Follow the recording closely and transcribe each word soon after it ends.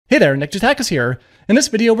Hey there, Nick here. In this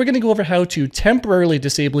video, we're going to go over how to temporarily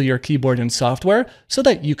disable your keyboard in software so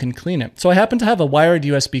that you can clean it. So I happen to have a wired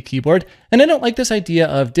USB keyboard, and I don't like this idea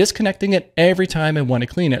of disconnecting it every time I want to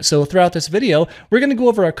clean it. So throughout this video, we're going to go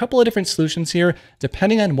over a couple of different solutions here,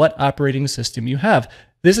 depending on what operating system you have.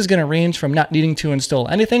 This is going to range from not needing to install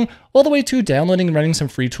anything all the way to downloading and running some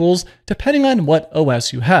free tools, depending on what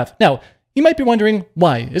OS you have. Now, you might be wondering,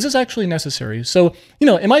 why? Is this actually necessary? So,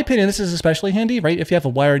 in my opinion, this is especially handy, right? If you have a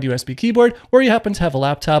wired USB keyboard or you happen to have a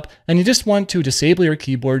laptop and you just want to disable your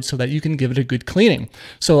keyboard so that you can give it a good cleaning.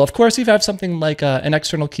 So, of course, if you have something like an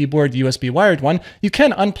external keyboard, USB wired one, you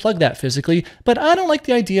can unplug that physically, but I don't like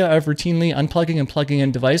the idea of routinely unplugging and plugging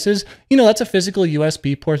in devices. That's a physical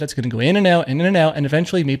USB port that's going to go in and out, and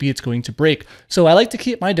eventually maybe it's going to break. So I like to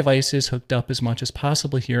keep my devices hooked up as much as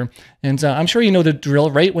possible here. And I'm sure you know the drill,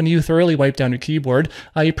 right? When you thoroughly wipe down your keyboard,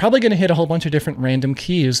 you're probably going to hit a whole bunch of different random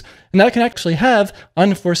keys. And that can actually have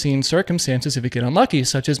unforeseen circumstances if you get unlucky,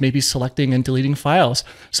 such as maybe selecting and deleting files.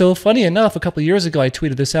 So funny enough, a couple of years ago, I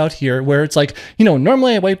tweeted this out here where it's like,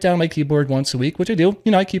 normally I wipe down my keyboard once a week, which I do.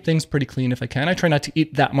 I keep things pretty clean if I can. I try not to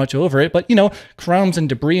eat that much over it, but crumbs and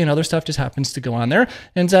debris and other stuff just happens to go on there.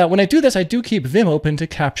 And when I do this, I do keep Vim open to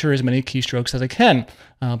capture as many keystrokes as I can.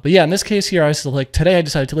 But yeah, in this case here, I was like, today I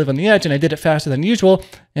decided to live on the edge and I did it faster than usual.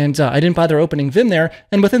 And I didn't bother opening Vim there.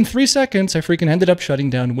 And within 3 seconds, I freaking ended up shutting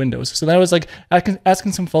down Windows. So that was like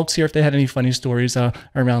asking some folks here if they had any funny stories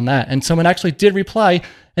around that. And someone actually did reply.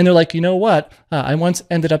 And they're like, you know what? I once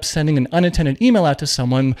ended up sending an unintended email out to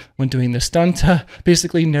someone when doing this stunt.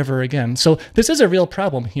 Basically, never again. So this is a real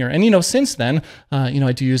problem here. And since then,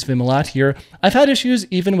 I do use Vim a lot here. I've had issues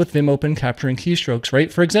even with Vim open capturing keystrokes,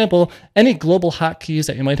 right? For example, any global hotkeys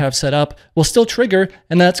that you might have set up will still trigger,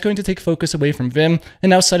 and that's going to take focus away from Vim.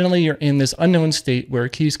 And now suddenly you're in this unknown state where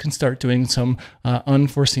keys can start doing some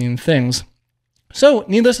unforeseen things. So,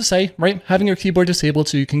 needless to say, right, having your keyboard disabled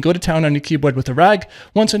so you can go to town on your keyboard with a rag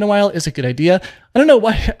once in a while is a good idea. I don't know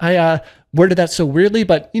why I worded that so weirdly,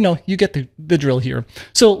 but you get the drill here.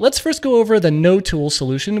 So let's first go over the no tool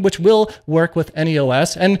solution, which will work with any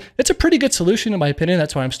OS, and it's a pretty good solution in my opinion.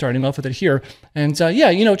 That's why I'm starting off with it here. And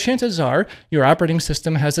yeah, chances are your operating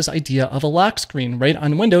system has this idea of a lock screen, right?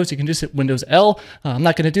 On Windows, you can just hit Windows L. I'm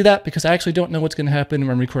not going to do that because I actually don't know what's going to happen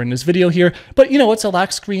when I'm recording this video here, but it's a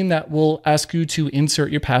lock screen that will ask you to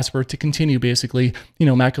insert your password to continue, basically.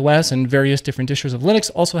 macOS and various different distros of Linux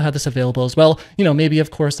also have this available as well. Maybe of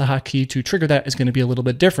course the hotkey to trigger that is going to be a little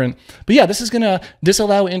bit different. But yeah, this is going to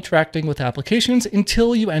disallow interacting with applications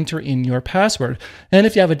until you enter in your password. And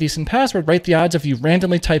if you have a decent password, right, the odds of you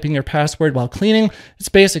randomly typing your password while cleaning, it's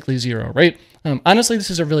basically zero, right? Honestly,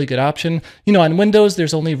 this is a really good option. On Windows,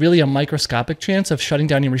 there's only really a microscopic chance of shutting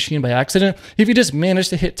down your machine by accident. If you just manage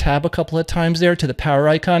to hit tab a couple of times there to the power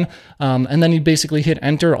icon, and then you basically hit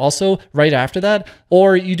enter also right after that,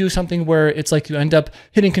 or you do something where it's like you end up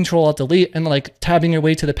hitting Control-Alt-Delete and like tabbing your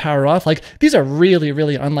way to the power off. Like these are really,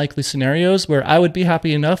 really unlikely scenarios where I would be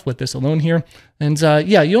happy enough with this alone here. And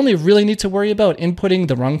yeah, you only really need to worry about inputting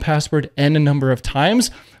the wrong password n number of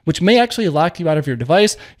times, which may actually lock you out of your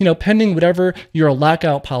device, pending whatever your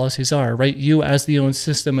lockout policies are, right? You as the own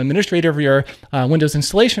system administrator of your Windows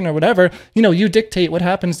installation or whatever, you dictate what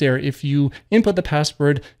happens there if you input the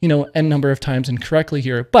password, n number of times incorrectly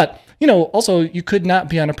here. But, also you could not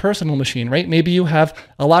be on a personal machine, right? Maybe you have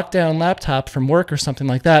a lockdown laptop from work or something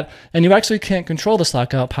like that, and you actually can't control this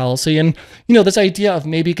lockout policy. And, this idea of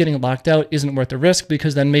maybe getting locked out isn't worth the risk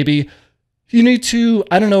because then maybe you need to,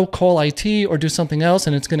 I don't know, call IT or do something else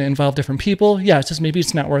and it's going to involve different people. Yeah, it's just maybe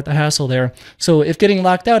it's not worth the hassle there. So if getting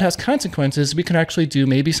locked out has consequences, we can actually do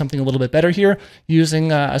maybe something a little bit better here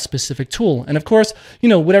using a specific tool. And of course,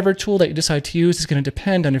 whatever tool that you decide to use is going to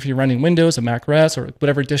depend on if you're running Windows or macOS or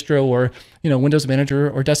whatever distro or, Windows Manager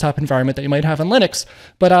or desktop environment that you might have on Linux.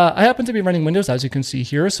 But I happen to be running Windows, as you can see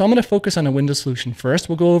here. So I'm going to focus on a Windows solution first.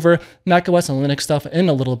 We'll go over macOS and Linux stuff in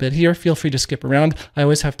a little bit here. Feel free to skip around. I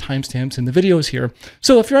always have timestamps in the videos here.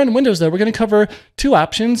 So if you're on Windows though, we're going to cover two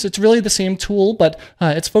options. It's really the same tool, but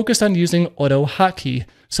it's focused on using auto hotkey.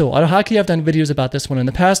 So AutoHotkey, I've done videos about this one in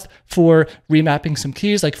the past for remapping some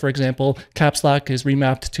keys. Like for example, caps lock is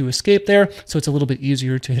remapped to escape there. So it's a little bit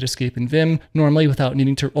easier to hit escape in Vim normally without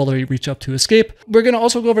needing to all the way reach up to escape. We're going to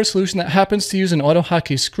also go over a solution that happens to use an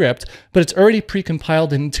AutoHotkey script, but it's already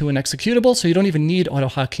pre-compiled into an executable. So you don't even need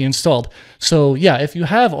AutoHotkey installed. So yeah, if you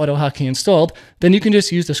have AutoHotkey installed, then you can just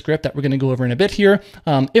use the script that we're going to go over in a bit here.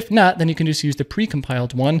 If not, then you can just use the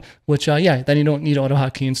pre-compiled one, which yeah, then you don't need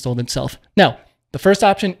AutoHotkey installed itself. Now, The first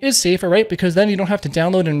option is safer, right? Because then you don't have to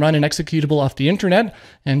download and run an executable off the internet.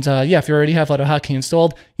 And yeah, if you already have AutoHotkey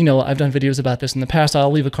installed, I've done videos about this in the past.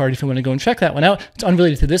 I'll leave a card if you want to go and check that one out. It's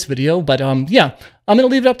unrelated to this video, but yeah, I'm going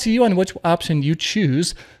to leave it up to you on which option you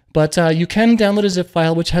choose. But you can download a zip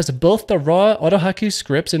file which has both the raw AutoHotkey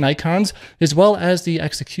scripts and icons, as well as the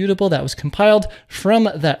executable that was compiled from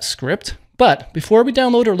that script. But before we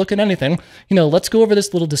download or look at anything, let's go over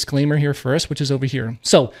this little disclaimer here first, which is over here.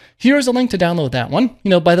 So here's a link to download that one.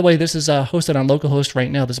 By the way, this is hosted on localhost right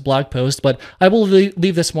now, this blog post, but I will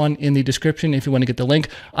leave this one in the description if you want to get the link.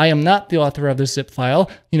 I am not the author of this zip file.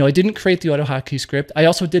 I didn't create the AutoHotkey script. I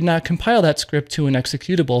also did not compile that script to an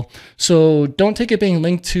executable. So don't take it being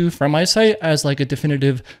linked to from my site as like a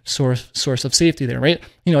definitive source of safety there, right?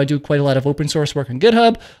 I do quite a lot of open source work on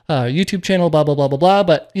GitHub, YouTube channel, blah, blah, blah, blah, blah.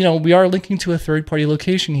 But, we are linking to a third-party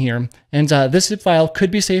location here. And this zip file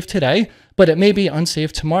could be safe today, but it may be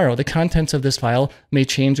unsafe tomorrow. The contents of this file may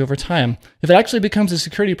change over time. If it actually becomes a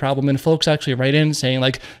security problem and folks actually write in saying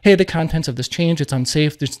like, hey, the contents of this change, it's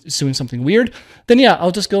unsafe, it's doing something weird, then yeah,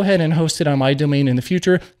 I'll just go ahead and host it on my domain in the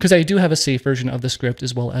future because I do have a safe version of the script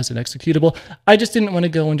as well as an executable. I just didn't want to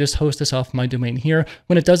go and just host this off my domain here.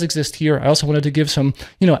 When it does exist here, I also wanted to give some,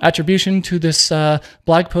 attribution to this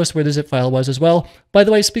blog post where the zip file was as well. By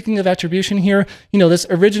the way, speaking of attribution here, this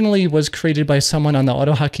originally was created by someone on the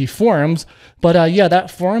AutoHotkey forums, but yeah, that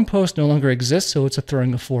forum post no longer exists, so it's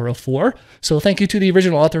throwing a 404. So thank you to the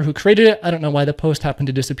original author who created it. I don't know why the post happened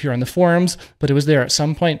to disappear on the forums, but it was there at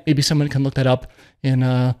some point. Maybe someone can look that up in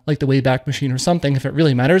like the Wayback Machine or something if it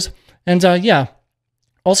really matters. And yeah,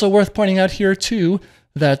 also worth pointing out here too,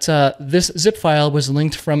 that this zip file was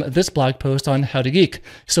linked from this blog post on How to Geek.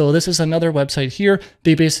 So this is another website here.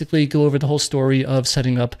 They basically go over the whole story of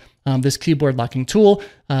setting up this keyboard locking tool.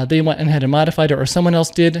 They went ahead and modified it, or someone else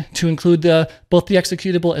did, to include both the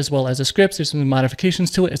executable as well as the scripts. There's some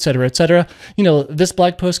modifications to it, etc., etc. This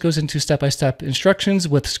blog post goes into step-by-step instructions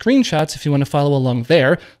with screenshots if you want to follow along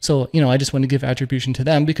there. So, I just want to give attribution to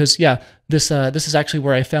them because, yeah, this is actually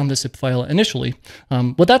where I found this zip file initially.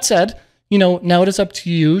 With that said, now it is up to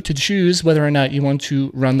you to choose whether or not you want to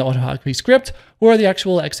run the AutoHotkey script or the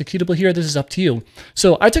actual executable here. This is up to you.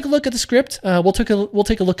 So I took a look at the script. We'll take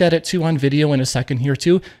a look at it too on video in a second here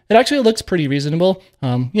too. It actually looks pretty reasonable.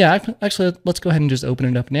 Yeah, actually, let's go ahead and just open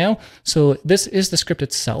it up now. So this is the script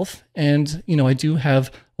itself. And, I do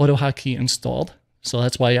have AutoHotkey installed. So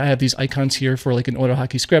that's why I have these icons here for like an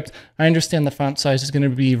AutoHotkey script. I understand the font size is going to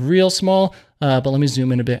be real small, but let me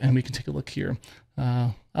zoom in a bit and we can take a look here.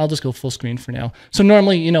 I'll just go full screen for now. So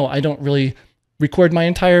normally, I don't really record my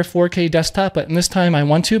entire 4K desktop, but in this time I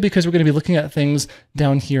want to because we're going to be looking at things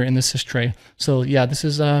down here in the sys tray. So yeah, this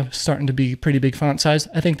is starting to be pretty big font size.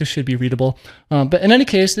 I think this should be readable. But in any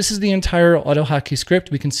case, this is the entire AutoHotkey script.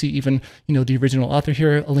 We can see even, the original author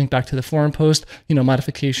here, a link back to the forum post,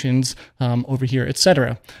 modifications over here,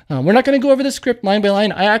 etc. We're not going to go over the script line by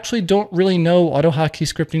line. I actually don't really know AutoHotkey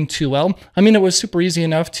scripting too well. I mean, it was super easy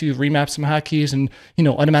enough to remap some hotkeys and,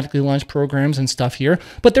 automatically launch programs and stuff here.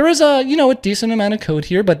 But there is a decent amount of code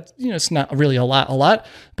here, but it's not really a lot.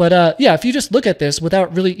 But yeah, if you just look at this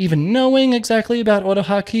without really even knowing exactly about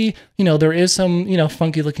AutoHotkey, there is some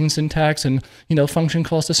funky looking syntax and function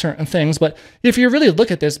calls to certain things. But if you really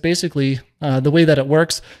look at this, basically the way that it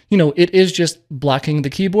works, it is just blocking the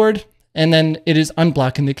keyboard, and then it is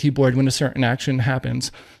unblocking the keyboard when a certain action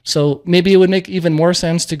happens. So maybe it would make even more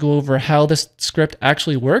sense to go over how this script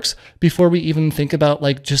actually works before we even think about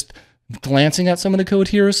like just glancing at some of the code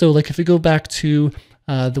here. So like if we go back to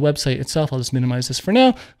the website itself, I'll just minimize this for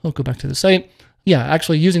now. I'll go back to the site. Yeah,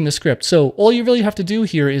 actually using the script. So all you really have to do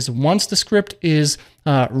here is once the script is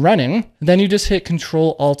running, then you just hit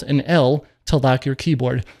Control Alt and L to lock your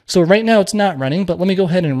keyboard. So right now it's not running, but let me go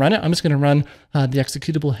ahead and run it. I'm just going to run the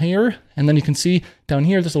executable here, and then you can see down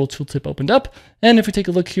here this little tooltip opened up. And if we take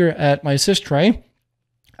a look here at my sys tray,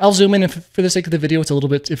 I'll zoom in if for the sake of the video, it's a little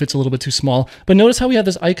bit too small. But notice how we have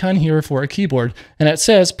this icon here for a keyboard, and it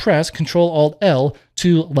says press Control Alt L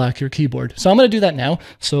to lock your keyboard. So I'm going to do that now.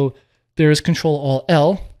 So there's Control Alt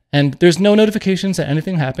L, and there's no notifications that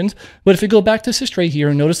anything happened. But if we go back to sys tray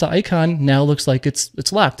here, notice the icon now looks like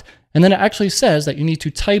it's locked. And then it actually says that you need to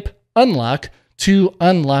type unlock to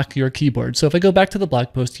unlock your keyboard. So if I go back to the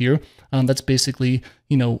blog post here, that's basically,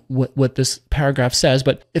 what this paragraph says.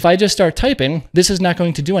 But if I just start typing, this is not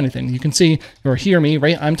going to do anything. You can see or hear me,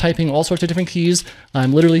 right? I'm typing all sorts of different keys.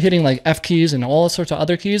 I'm literally hitting like F keys and all sorts of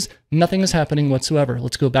other keys. Nothing is happening whatsoever.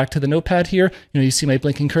 Let's go back to the notepad here. You see my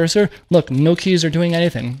blinking cursor. Look, no keys are doing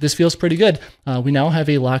anything. This feels pretty good. We now have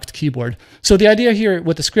a locked keyboard. So the idea here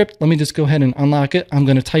with the script, let me just go ahead and unlock it. I'm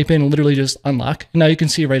going to type in literally just unlock. And now you can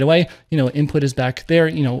see right away, input is back there.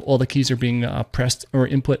 All the keys are being pressed or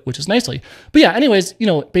input, which is nicely. But yeah, anyways,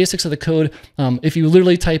 basics of the code. If you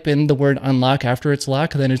literally type in the word unlock after it's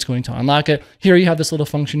locked, then it's going to unlock it. Here you have this little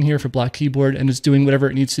function here for block keyboard, and it's doing whatever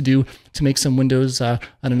it needs to do to make some Windows,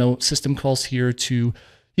 system calls here to,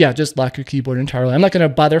 just lock your keyboard entirely. I'm not going to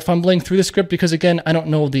bother fumbling through the script because, again, I don't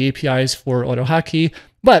know the APIs for AutoHotkey.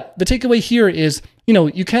 But the takeaway here is,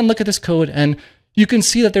 you can look at this code and you can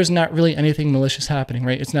see that there's not really anything malicious happening,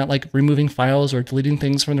 right? It's not like removing files or deleting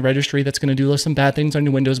things from the registry that's going to do some bad things on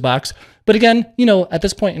your Windows box. But again, at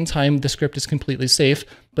this point in time, the script is completely safe,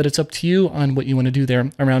 but it's up to you on what you want to do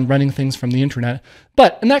there around running things from the internet.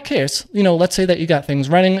 But in that case, let's say that you got things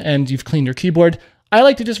running and you've cleaned your keyboard. I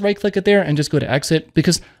like to just right click it there and just go to exit,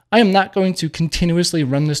 because I am not going to continuously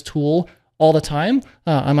run this tool all the time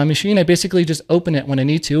on my machine. I basically just open it when I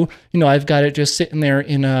need to. I've got it just sitting there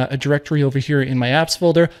in a directory over here in my apps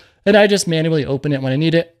folder, and I just manually open it when I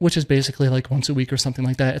need it, which is basically like once a week or something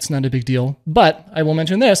like that. It's not a big deal. But I will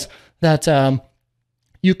mention this, that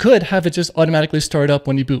you could have it just automatically start up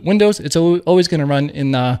when you boot Windows. It's always going to run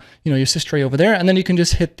in your sys tray over there, and then you can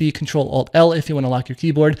just hit the Control-Alt-L if you want to lock your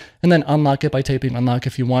keyboard, and then unlock it by typing unlock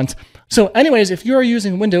if you want. So anyways, if you are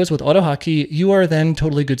using Windows with AutoHotkey, you are then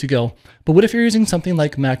totally good to go. But what if you're using something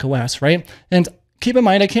like macOS, right? And keep in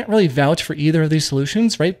mind, I can't really vouch for either of these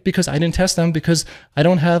solutions, right? Because I didn't test them, because I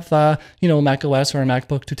don't have, macOS or a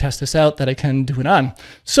MacBook to test this out that I can do it on.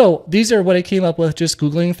 So these are what I came up with, just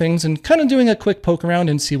Googling things and kind of doing a quick poke around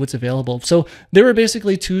and see what's available. So there were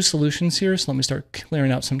basically two solutions here. So let me start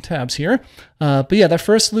clearing out some tabs here. But yeah, the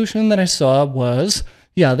first solution that I saw was,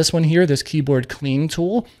 this one here, this keyboard clean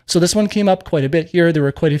tool. So this one came up quite a bit here. There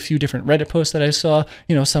were quite a few different Reddit posts that I saw.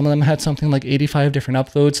 Some of them had something like 85 different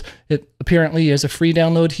upvotes. It apparently is a free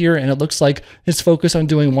download here, and it looks like it's focused on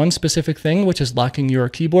doing one specific thing, which is locking your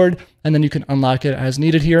keyboard, and then you can unlock it as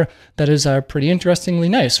needed here. That is pretty interestingly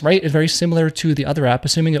nice, right? It's very similar to the other app,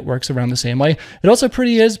 assuming it works around the same way. It also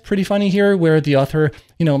is pretty funny here, where the author,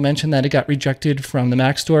 mentioned that it got rejected from the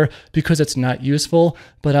Mac store because it's not useful.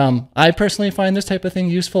 But I personally find this type of thing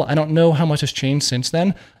useful. I don't know how much has changed since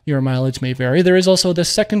then. Your mileage may vary. There is also the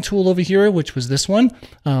second tool over here, which was this one.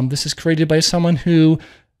 This is created by someone who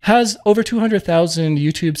has over 200,000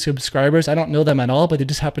 YouTube subscribers. I don't know them at all, but they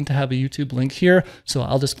just happen to have a YouTube link here. So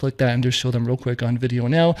I'll just click that and just show them real quick on video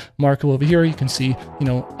now. Marco over here, you can see,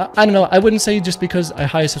 I don't know. I wouldn't say just because a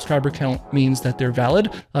high subscriber count means that they're valid,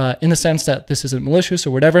 in the sense that this isn't malicious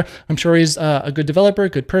or whatever. I'm sure he's a good developer,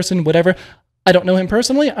 good person, whatever. I don't know him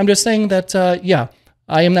personally. I'm just saying that,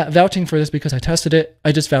 I am not vouching for this because I tested it.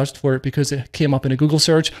 I just vouched for it because it came up in a Google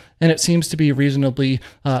search, and it seems to be reasonably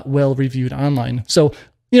well reviewed online. So,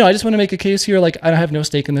 I just want to make a case here, like I have no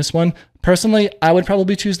stake in this one. Personally, I would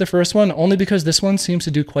probably choose the first one, only because this one seems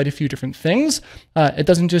to do quite a few different things. It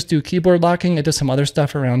doesn't just do keyboard locking, it does some other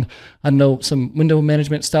stuff around, I don't know, some window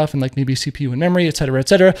management stuff and like maybe CPU and memory, etc.,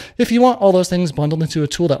 etc. If you want all those things bundled into a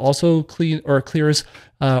tool that also clears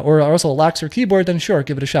or also locks your keyboard, then sure,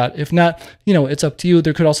 give it a shot. If not, it's up to you.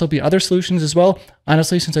 There could also be other solutions as well.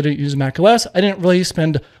 Honestly, since I didn't use macOS, I didn't really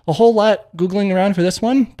spend a whole lot Googling around for this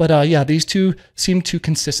one. But yeah, these two seem to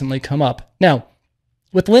consistently come up. Now,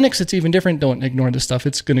 with Linux, it's even different. Don't ignore this stuff.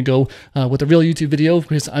 It's going to go with a real YouTube video,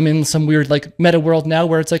 because I'm in some weird like meta world now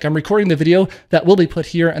where it's like I'm recording the video that will be put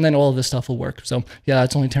here, and then all of this stuff will work. So yeah,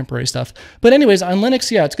 it's only temporary stuff. But anyways, on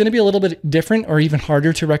Linux, yeah, it's going to be a little bit different or even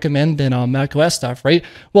harder to recommend than macOS stuff, right?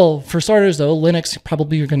 Well, for starters though, Linux,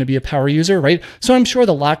 probably you're going to be a power user, right? So I'm sure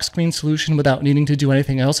the lock screen solution without needing to do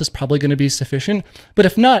anything else is probably going to be sufficient. But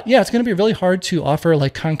if not, yeah, it's going to be really hard to offer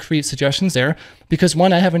like concrete suggestions there, because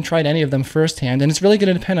one, I haven't tried any of them firsthand, and it's really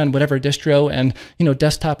going to depend on whatever distro and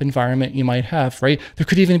desktop environment you might have, right? There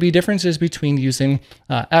could even be differences between using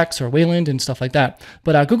X or Wayland and stuff like that.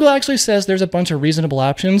 But Google actually says there's a bunch of reasonable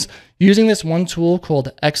options using this one tool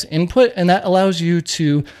called X Input, and that allows you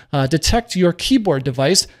to detect your keyboard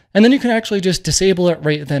device, and then you can actually just disable it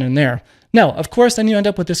right then and there. Now, of course, then you end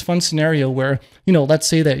up with this fun scenario where, let's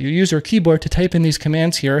say that you use your keyboard to type in these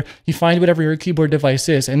commands here, you find whatever your keyboard device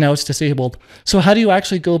is, and now it's disabled. So how do you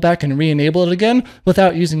actually go back and re-enable it again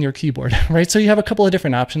without using your keyboard, right? So you have a couple of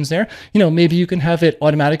different options there. Maybe you can have it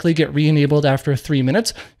automatically get re-enabled after 3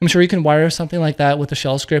 minutes. I'm sure you can wire something like that with a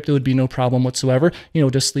shell script. It would be no problem whatsoever.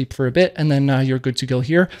 Just sleep for a bit, and then you're good to go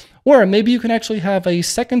here. Or maybe you can actually have a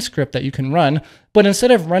second script that you can run, but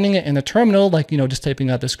instead of running it in the terminal, like, just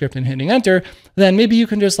typing out the script and hitting enter, then maybe you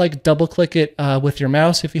can just like double click it with your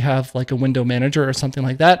mouse if you have like a window manager or something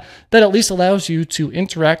like that, that at least allows you to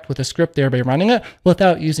interact with the script there by running it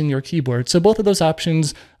without using your keyboard. So both of those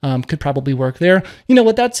options could probably work there.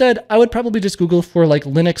 With that said, I would probably just Google for like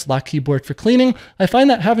Linux lock keyboard for cleaning. I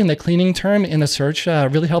find that having the cleaning term in the search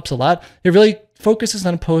really helps a lot. It really focuses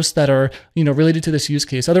on posts that are, related to this use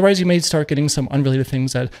case. Otherwise, you may start getting some unrelated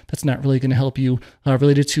things that's not really going to help you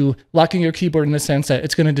related to locking your keyboard in the sense that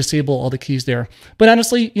it's going to disable all the keys there. But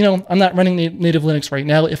honestly, I'm not running native Linux right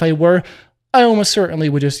now. If I were, I almost certainly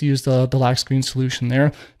would just use the lock screen solution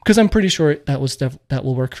there because I'm pretty sure that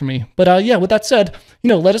will work for me. But yeah, with that said,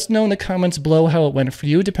 let us know in the comments below how it went for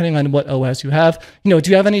you, depending on what OS you have. Do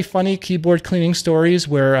you have any funny keyboard cleaning stories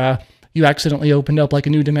where you accidentally opened up like a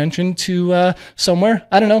new dimension to somewhere?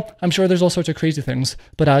 I don't know. I'm sure there's all sorts of crazy things.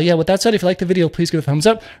 But yeah, with that said, if you like the video, please give it a thumbs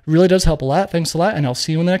up. It really does help a lot. Thanks a lot, and I'll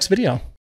see you in the next video.